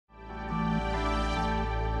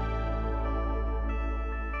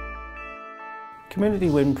Community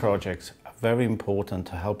wind projects are very important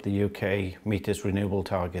to help the UK meet its renewable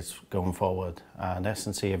targets going forward, and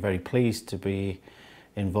S&C are very pleased to be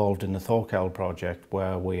involved in the Thorkell project,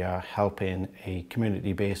 where we are helping a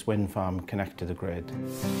community-based wind farm connect to the grid.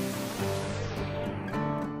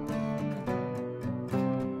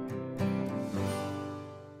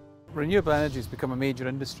 Renewable energy has become a major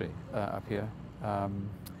industry up here. Now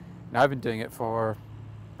I've been doing it for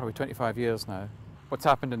probably 25 years now. What's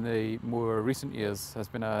happened in the more recent years has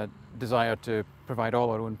been a desire to provide all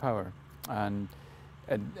our own power, and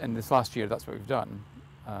in this last year that's what we've done.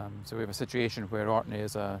 So we have a situation where Orkney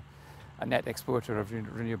is a net exporter of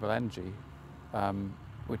renewable energy,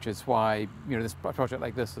 which is why this project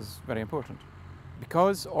like this is very important.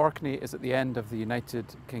 Because Orkney is at the end of the United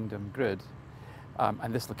Kingdom grid,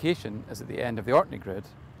 and this location is at the end of the Orkney grid,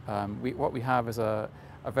 what we have is a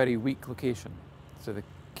very weak location. So the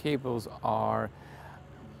cables are,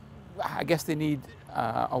 I guess they need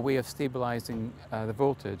a way of stabilising the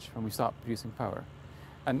voltage when we start producing power.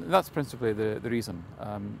 And that's principally the reason,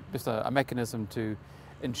 just a mechanism to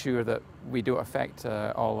ensure that we don't affect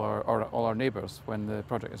all our neighbours when the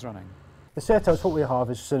project is running. The setup, what we have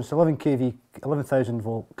is an 11 kV, 11,000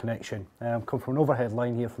 volt connection, come from an overhead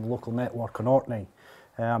line here from the local network on Orkney,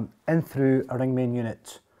 in through a ring main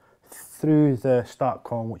unit, through the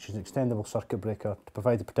STATCOM, which is an extendable circuit breaker to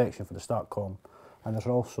provide the protection for the STATCOM, and there's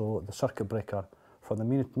also the circuit breaker for the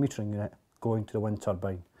metering unit going to the wind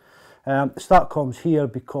turbine. The STATCOM's here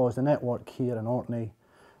because the network here in Orkney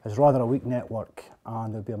is rather a weak network,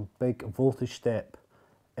 and there'd be a big voltage step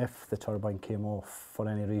if the turbine came off for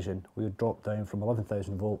any reason. We would drop down from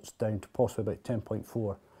 11,000 volts down to possibly about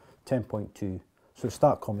 10.4, 10.2. So the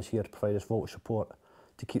STATCOM is here to provide us voltage support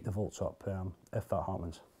to keep the volts up if that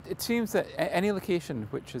happens. It seems that any location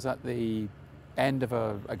which is at the end of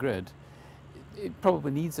a grid, it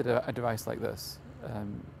probably needs a device like this.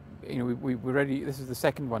 This is the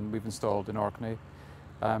second one we've installed in Orkney,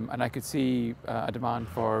 and I could see a demand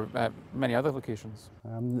for many other locations.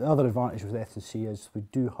 The other advantage with S&C is we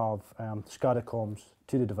do have SCADA comms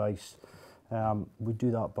to the device. We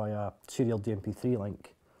do that by a serial DMP3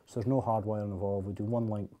 link, so there's no hardwire involved. We do one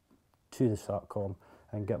link to the SATCOM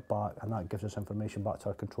and get back, and that gives us information back to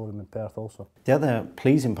our control room in Perth also. The other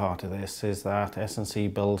pleasing part of this is that S&C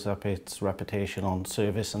builds up its reputation on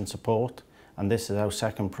service and support, and this is our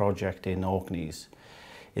second project in Orkneys.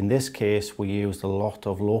 In this case, we used a lot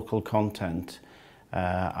of local content.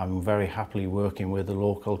 I'm very happily working with the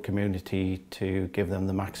local community to give them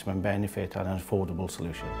the maximum benefit and an affordable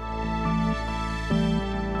solution.